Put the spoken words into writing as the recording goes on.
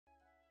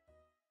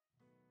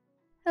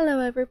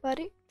Hello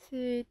everybody,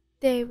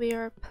 today we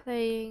are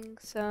playing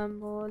some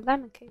more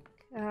Lemon Cake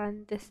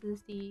and this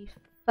is the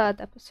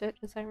third episode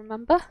as I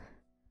remember.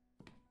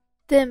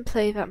 Didn't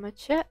play that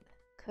much yet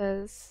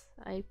because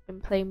I've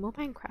been playing more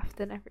Minecraft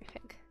and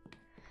everything.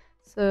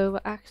 So we're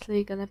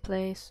actually gonna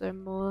play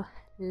some more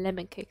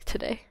Lemon Cake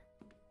today.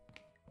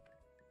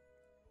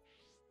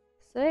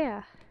 So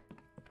yeah.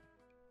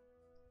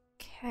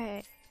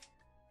 Okay.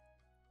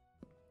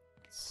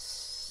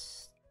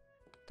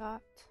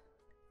 Start.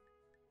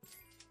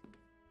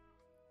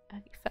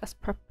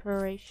 First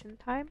preparation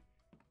time.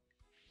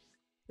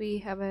 We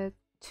have a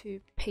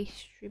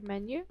pastry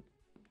menu.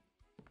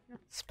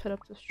 Let's put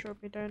up the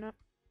strawberry donut.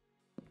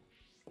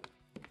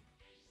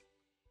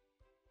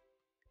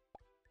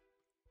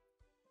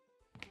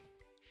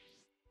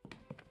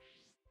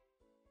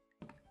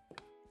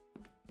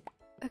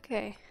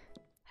 Okay,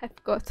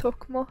 I've got to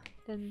talk more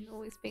than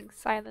always being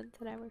silent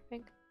and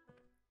everything.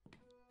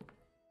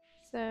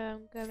 So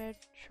I'm gonna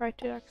try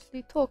to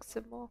actually talk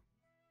some more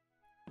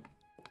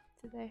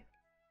today.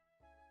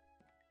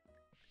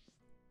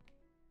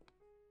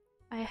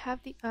 I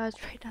have the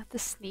urge right now to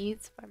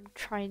sneeze, but I'm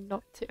trying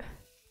not to.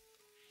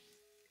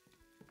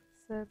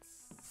 So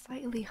it's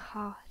slightly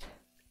hard.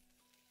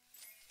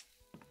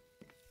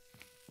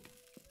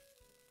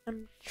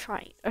 I'm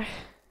trying.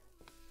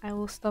 I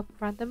will stop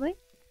randomly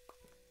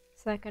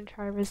so I can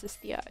try to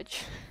resist the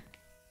urge.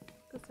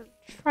 Because I'm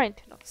trying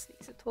to not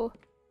sneeze at all.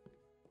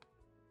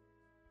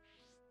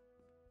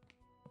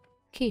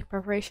 Okay,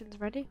 preparations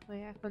ready.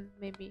 Wait, I can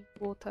maybe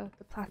water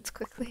the plants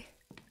quickly.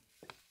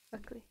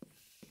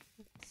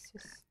 It's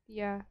just,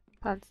 yeah,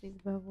 plants need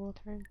a bit of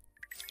watering.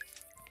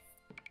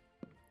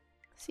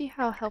 See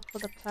how helpful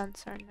the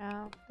plants are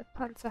now. The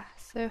plants are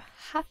so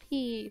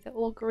happy. They're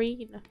all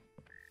green.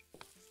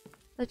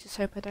 Let's just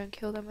hope I don't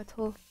kill them at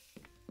all.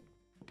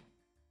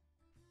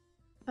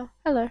 Oh,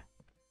 hello.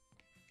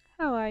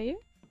 How are you?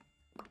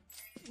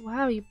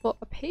 Wow, you bought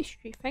a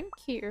pastry.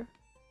 Thank you.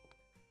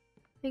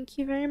 Thank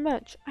you very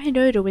much. I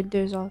know the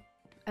windows are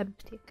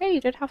empty. Okay,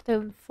 you don't have to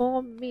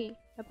inform me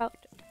about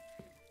it.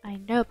 I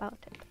know about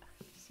it.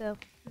 So,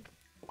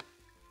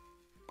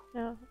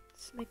 now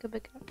let's make a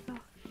big. Oh.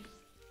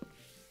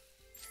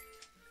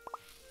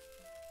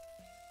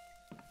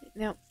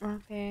 No,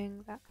 wrong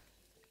thing. That.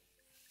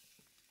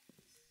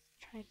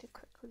 Trying to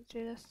quickly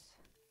do this.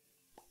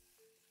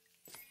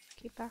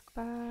 Keep back.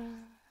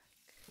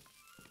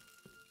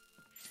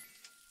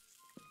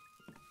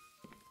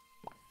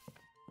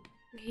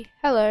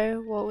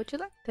 Hello, what would you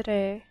like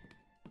today?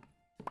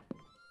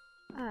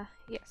 Ah,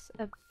 yes,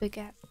 a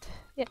baguette.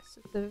 Yes,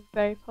 it's a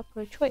very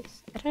popular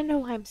choice. I don't know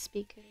why I'm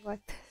speaking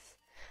like this.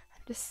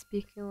 I'm just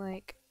speaking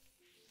like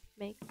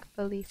make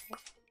believe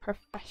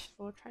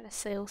professional trying to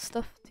sell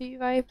stuff to you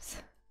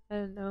vibes. I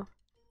don't know.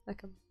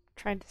 Like I'm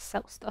trying to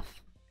sell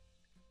stuff.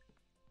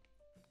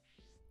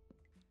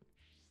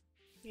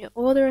 Your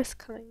order is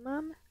coming,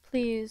 ma'am.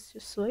 Please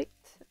just wait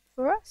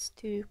for us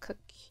to cook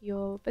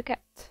your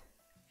baguette.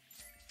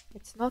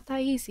 It's not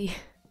that easy.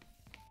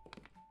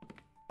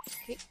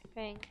 Okay,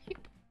 thank you.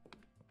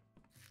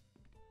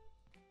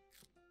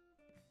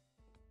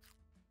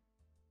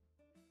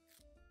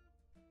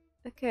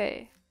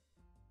 Okay.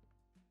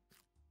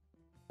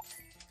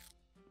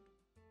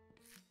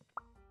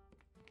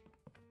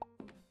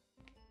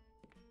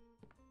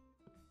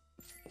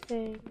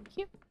 Thank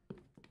you.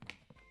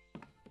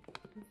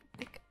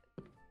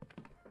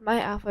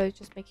 My alpha is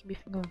just making me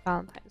think of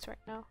Valentine's right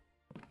now.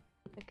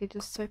 Like it's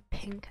just so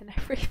pink and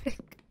everything.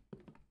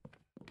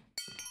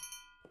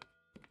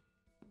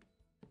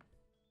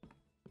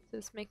 So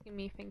it's making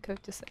me think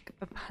of just like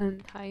a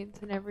Valentine's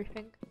and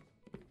everything.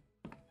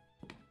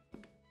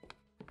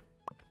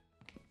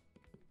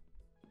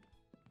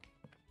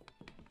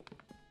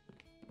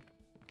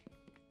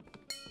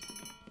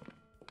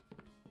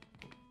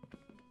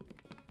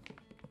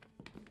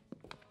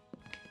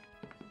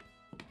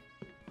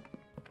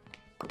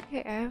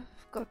 Okay, I've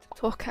got to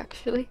talk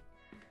actually.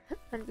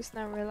 I'm just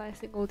now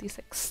realizing all these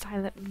like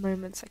silent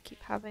moments I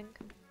keep having.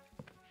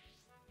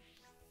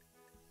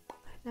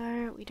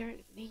 No, we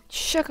don't need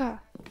sugar.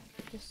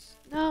 Just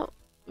no,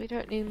 we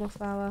don't need more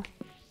flour.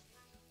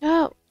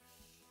 No.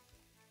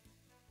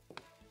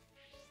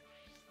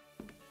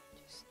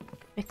 Just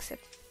mix it.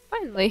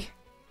 Finally.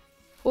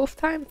 Fourth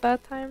time,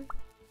 third time.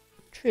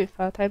 True,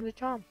 third time's a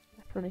charm.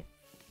 Definitely.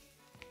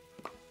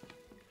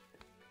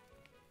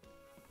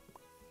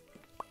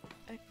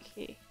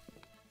 Okay.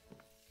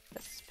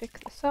 Let's pick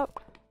this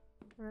up.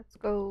 Let's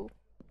go.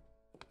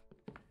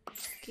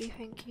 Okay,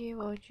 thank you.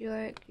 What would you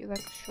like? You like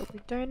a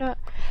strawberry donut?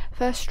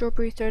 First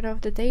strawberry donut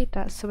of the day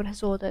that someone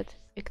has ordered,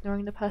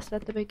 ignoring the person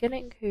at the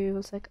beginning who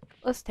was like,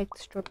 let's take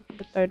the strawberry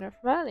donut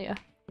from earlier.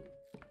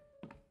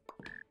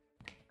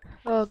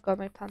 Oh god,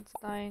 my plants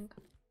are dying.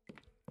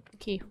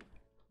 Okay,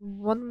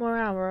 1 more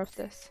hour of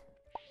this.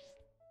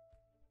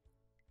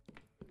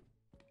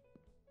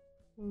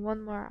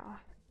 1 more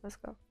hour. Let's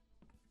go.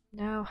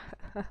 Now.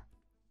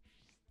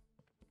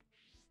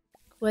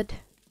 Wood.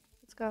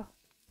 Let's go.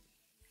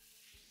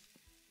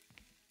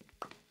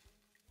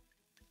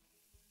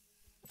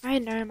 I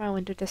know my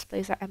window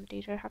displays are empty.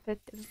 You don't have to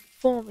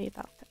inform me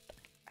about that. But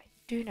I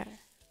do know.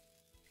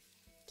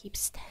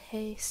 Keeps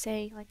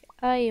saying like,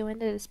 oh, your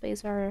window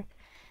displays are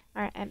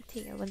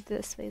empty. Your window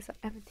displays are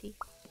empty.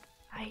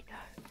 I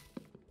know.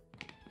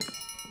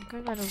 I'm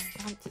going on a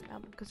rant now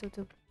because of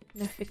the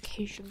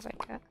notifications I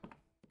get.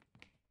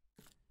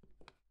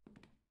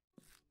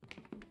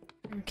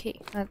 Okay,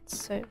 let's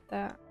save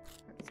that.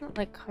 It's not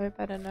like hope,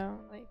 I don't know,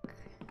 like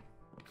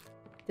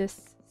this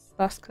is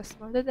last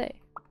customer of the day.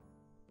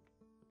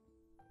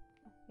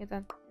 Okay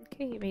then.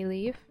 Okay, you may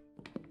leave.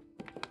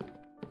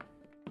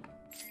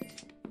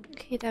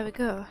 Okay, there we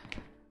go.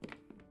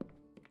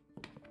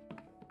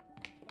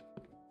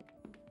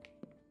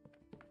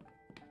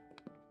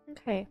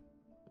 Okay.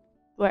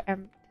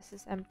 This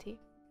is empty.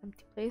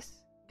 Empty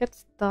place.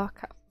 Gets dark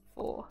at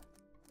 4.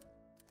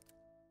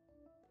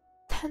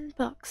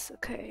 $10,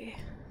 okay.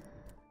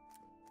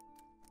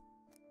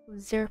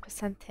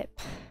 0% tip.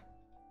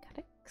 Can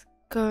I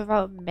go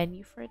without a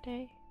menu for a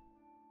day?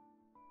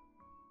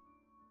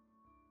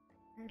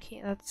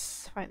 Okay,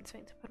 that's fine.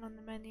 Something to put on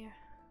the menu.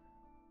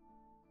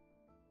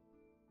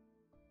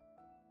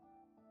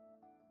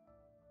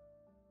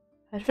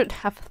 I don't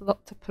have a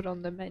lot to put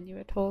on the menu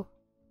at all.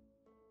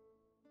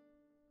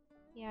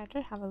 Yeah, I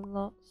don't have a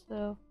lot,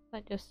 so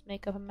I just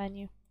make up a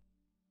menu.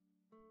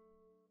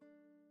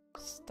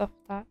 Stuff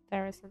that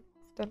there isn't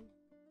often.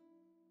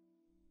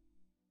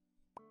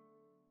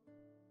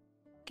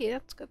 Okay,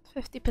 that's good.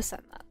 50%,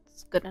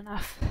 that's good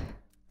enough.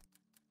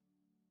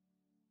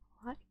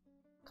 Why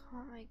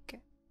can't I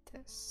get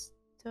this?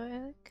 Do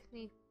I like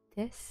need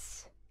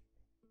this?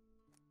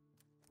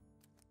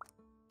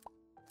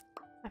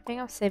 I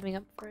think I'm saving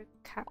up for a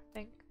cat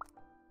thing.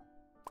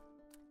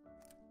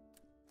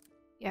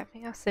 Yeah, I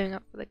think I'm saving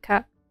up for the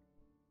cat.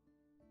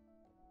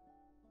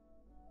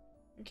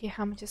 Okay,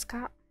 how much is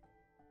cat?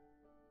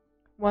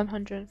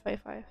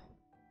 155.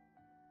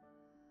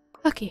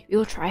 Okay, we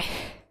will try.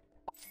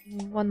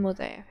 One more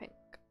day, I think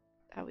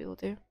that we will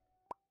do.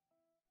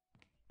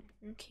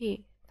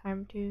 Okay,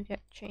 time to get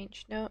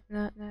changed. No,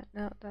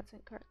 that's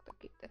incorrect. I'll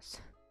keep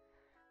this.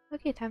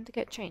 Okay, time to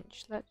get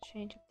changed. Let's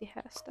change up the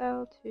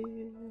hairstyle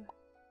to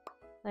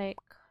like,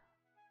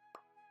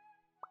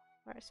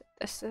 where is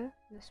it?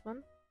 This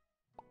one.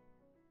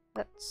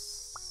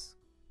 Let's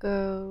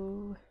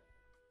go.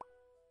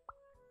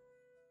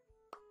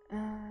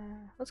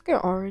 Let's go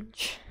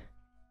orange.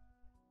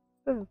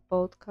 Bit of a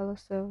bold color,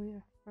 so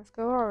yeah. Let's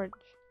go orange.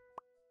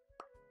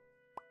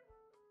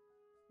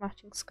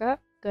 Matching skirt,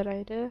 good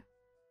idea.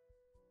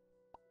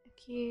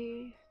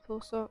 Okay,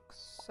 full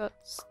socks.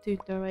 Let's do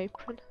no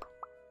apron.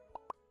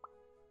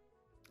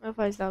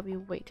 Otherwise, that'll be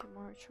way too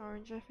much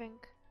orange, I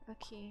think.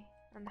 Okay,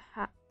 and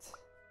hat.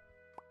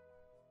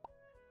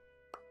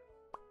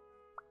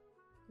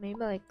 Maybe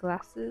like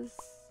glasses.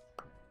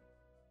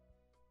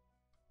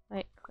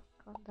 Like, click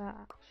on that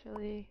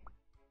actually.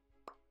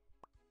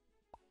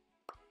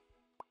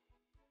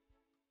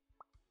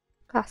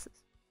 Glasses.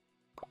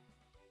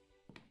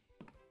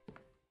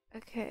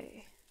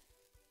 Okay.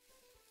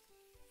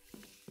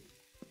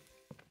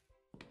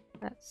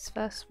 Let's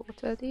first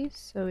water these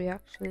so we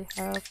actually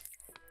have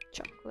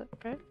chocolate,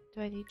 right?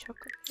 Do I need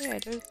chocolate? Yeah, I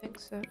don't think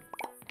so.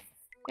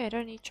 Yeah, I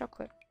don't need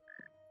chocolate.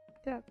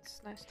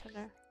 That's nice to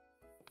know.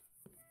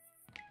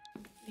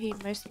 The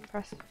most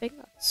impressive thing,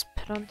 let's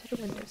put onto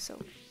the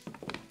windowsill.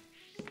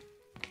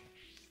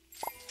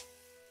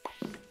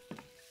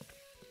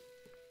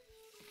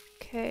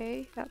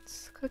 Okay,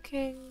 that's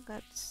cooking.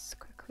 Let's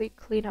quickly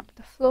clean up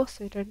the floor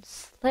so you don't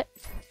slip.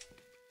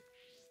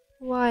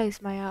 Why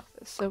is my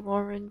outfit so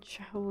orange?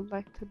 I would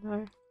like to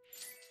know.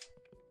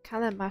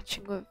 Kinda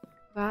matching with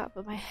that,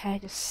 but my hair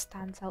just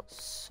stands out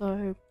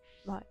so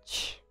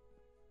much.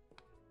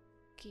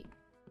 Okay.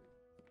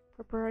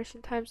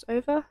 Preparation time's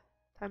over.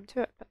 Time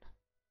to open.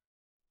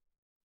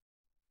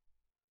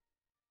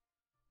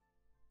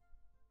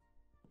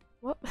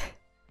 What?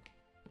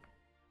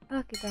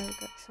 Okay, there we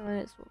go. Someone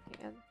is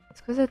walking in.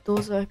 It's because the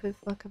doors are open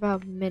for like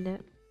about a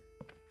minute.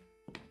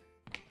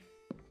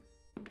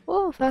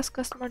 Oh, first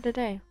customer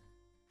today.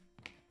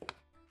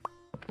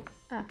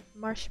 Ah,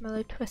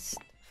 marshmallow twist.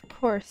 Of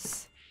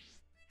course.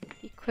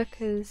 The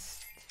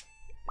quickest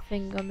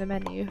thing on the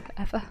menu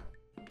ever.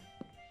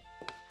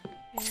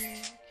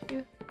 Thank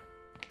you.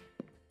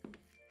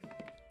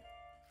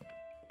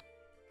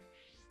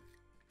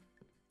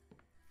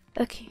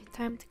 Okay,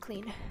 time to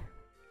clean.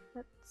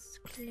 Let's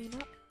clean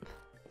up.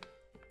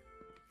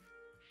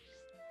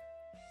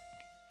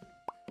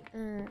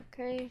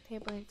 Okay,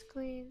 table is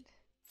cleaned.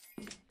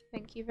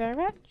 Thank you very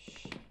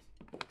much.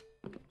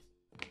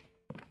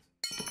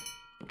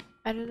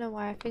 I don't know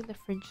why I think the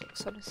fringe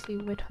looks honestly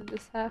weird on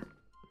this hair.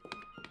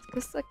 It's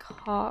because like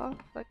half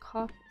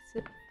is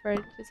it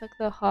fringe, it's like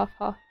the half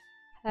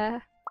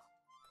hair.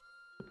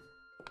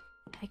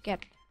 I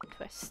get a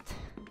twist.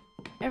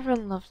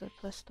 Everyone loves a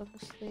twist,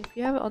 honestly. If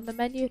you have it on the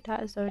menu,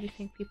 that is the only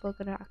thing people are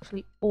gonna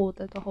actually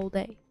order the whole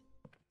day.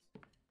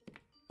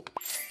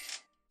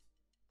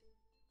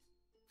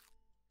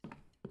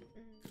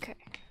 Okay.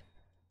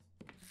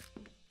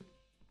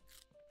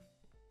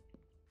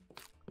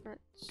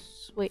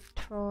 Let's wait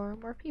for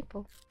more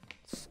people.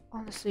 It's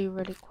honestly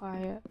really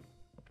quiet.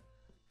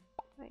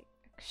 Like,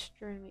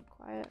 extremely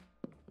quiet.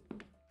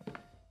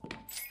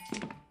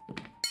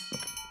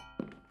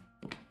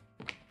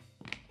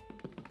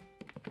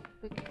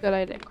 Like a good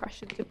idea to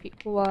crash into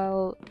people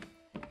while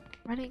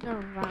running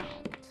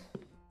around.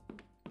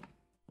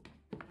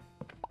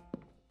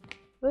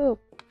 Oh,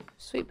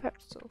 sweet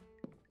pretzel.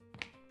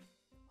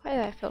 Why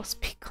did I fail to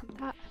speak on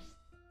that?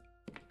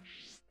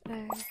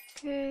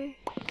 Okay,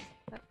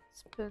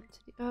 let's put it into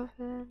the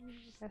oven.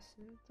 Get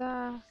some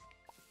that.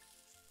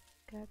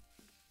 Get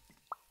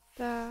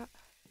that.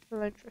 The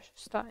lunch rush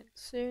is starting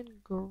soon.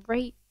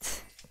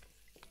 Great.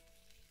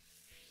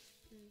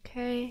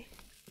 Okay.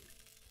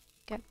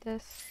 Get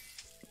this.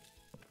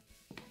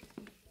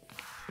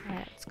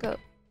 Alright, let's go.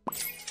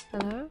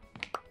 Hello?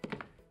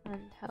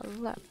 And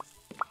hello.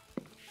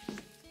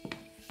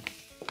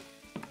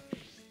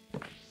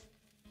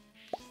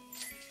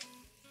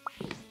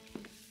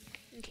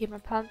 Okay, my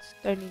plants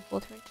don't need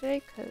watering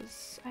today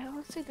because I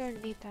honestly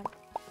don't need them.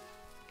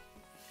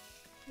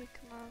 Okay,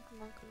 come on,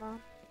 come on, come on.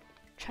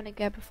 I'm trying to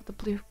get before the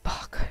blue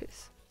bar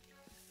goes.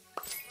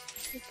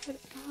 Pick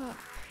it up.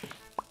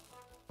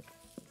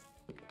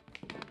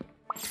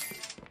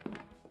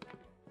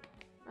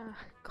 Ah,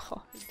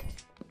 God.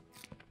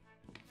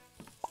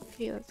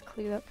 Okay, let's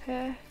clean up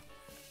here.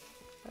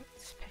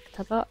 Let's pick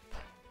them up.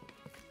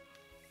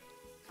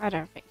 I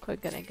don't think we're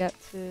gonna get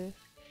to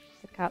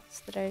the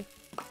cats today.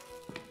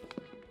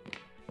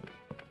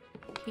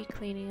 Keep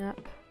cleaning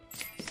up.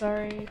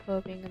 Sorry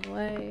for being in the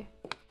way.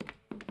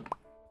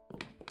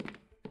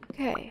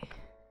 Okay.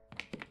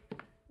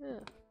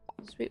 Ugh.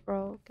 Sweet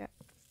roll, get.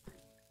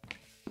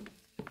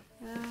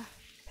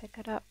 Pick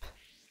it up.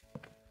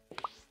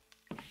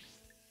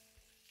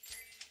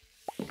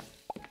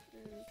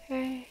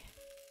 Okay.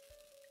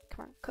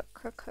 Come on, cook,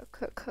 cook, cook,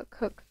 cook, cook,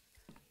 cook,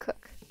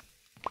 cook,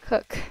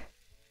 cook,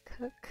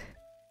 cook,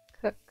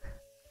 cook.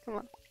 Come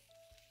on.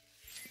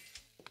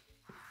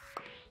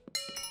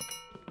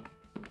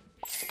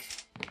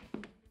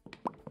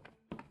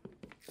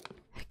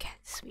 Again,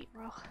 sweet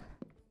roll.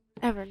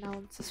 Everyone now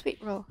wants a sweet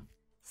roll.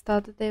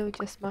 Start the day with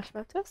just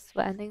marshmallow toast,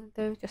 but ending the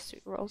day with just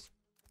sweet rolls.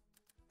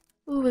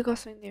 Ooh, we got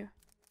something new.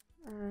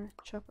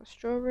 Chocolate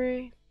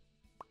strawberry,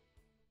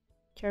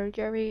 cherry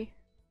cherry,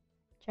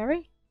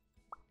 cherry,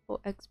 or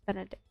eggs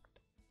Benedict.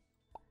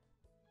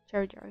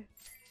 Cherry cherry,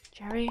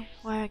 cherry.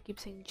 Why I keep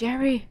saying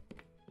Jerry?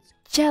 It's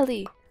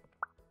jelly.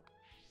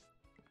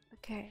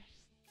 Okay,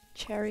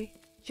 cherry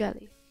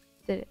jelly.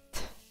 Did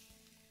it.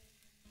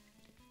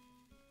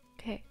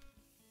 Okay.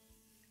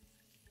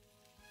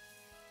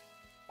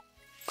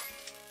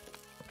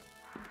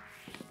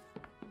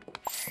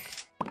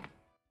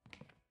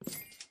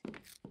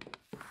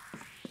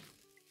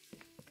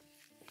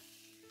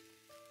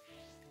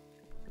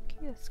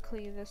 Let's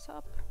clean this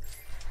up.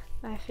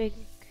 I think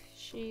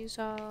she's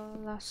our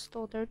last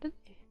order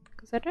today,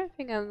 because I don't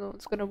think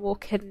anyone's gonna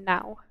walk in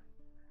now.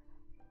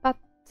 But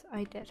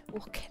I did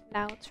walk in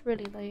now, it's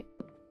really late.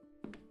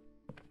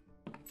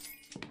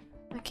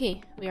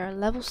 Okay, we are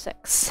level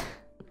 6.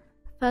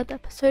 Third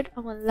episode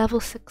and we're level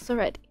 6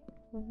 already.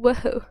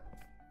 Whoa!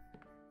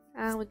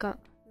 And we got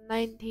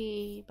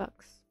 90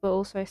 bucks, but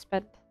also I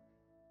spent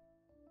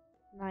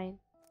 9,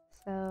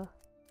 so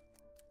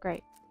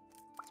great.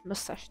 It's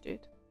mustache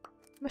dude.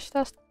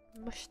 Mustache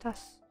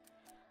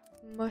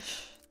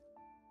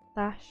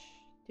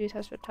dude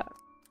has returned.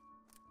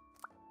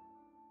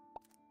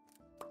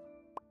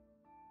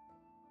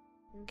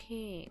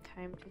 Okay,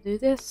 time to do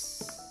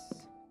this.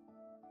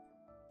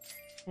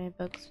 No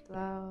bugs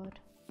allowed.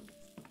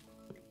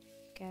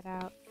 Get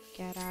out,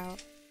 get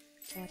out,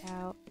 get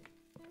out,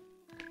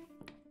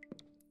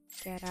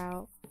 get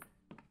out,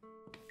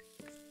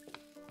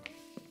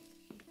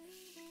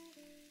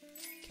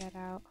 get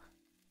out.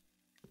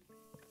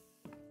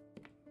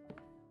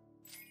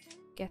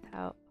 Get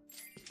out.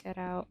 Get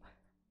out.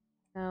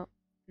 No.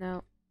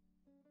 No.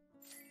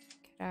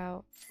 Get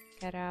out.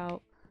 Get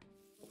out.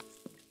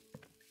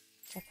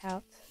 Get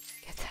out.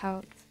 Get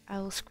out. I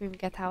will scream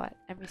get out at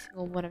every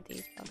single one of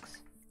these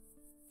bugs.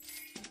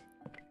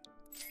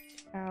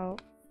 Get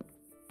out.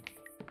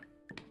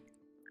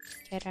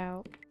 Get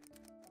out.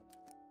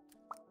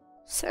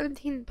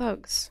 17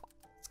 bugs.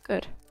 It's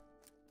good.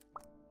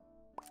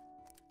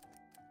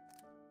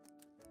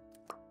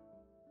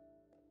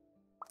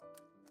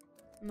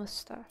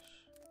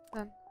 Mustache.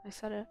 Then I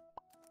said it.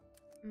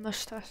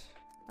 Mustache.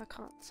 I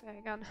can't say it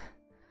again.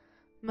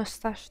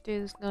 Mustache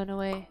dude is going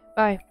away.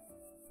 Bye.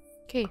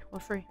 Okay, we're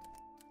free.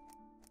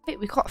 Wait,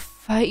 we got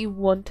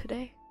 31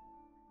 today?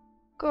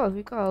 God,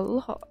 we got a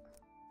lot.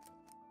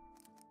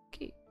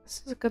 Okay,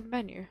 this is a good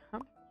menu.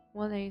 Huh?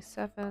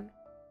 187,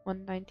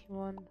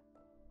 191,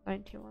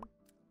 91.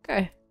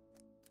 Okay.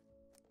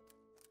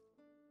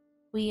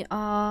 We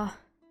are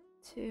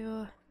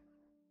to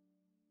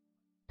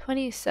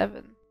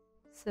 27.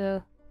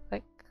 So,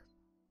 like,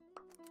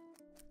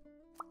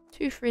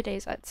 2-3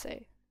 days I'd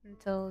say,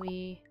 until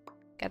we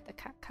get the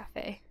cat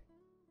cafe.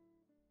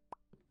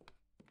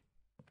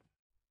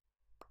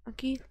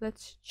 Okay,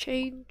 let's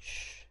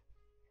change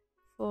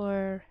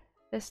for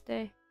this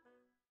day.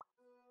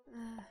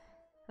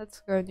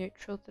 Let's go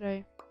neutral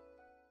today.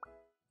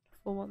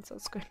 For once,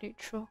 let's go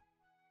neutral.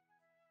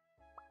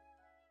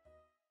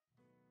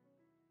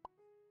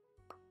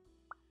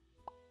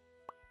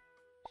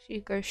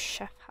 She goes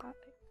chef hat,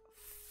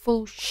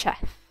 full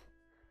chef.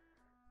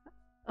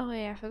 Oh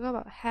yeah, I forgot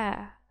about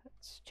hair.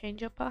 Let's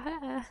change up our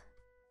hair.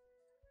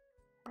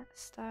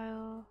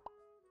 Style.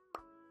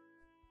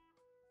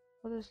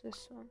 What is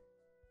this one?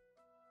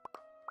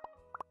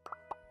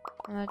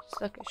 And I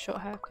just like a short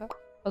haircut. I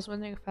was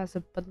wondering if it has a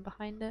bun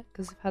behind it,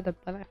 because if it had a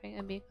bun, I think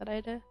it'd be a good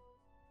idea.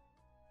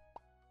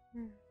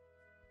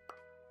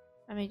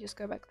 I may just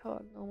go back to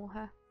our normal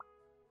hair.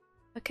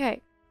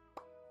 Okay.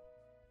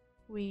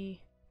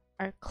 We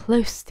are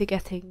close to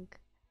getting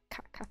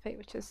Cat Cafe,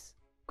 which is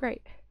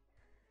great.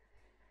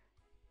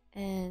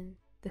 And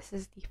this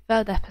is the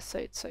 3rd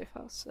episode so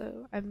far,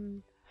 so I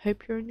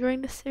hope you're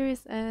enjoying this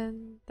series,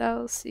 and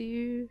I'll see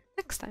you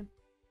next time.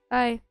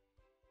 Bye.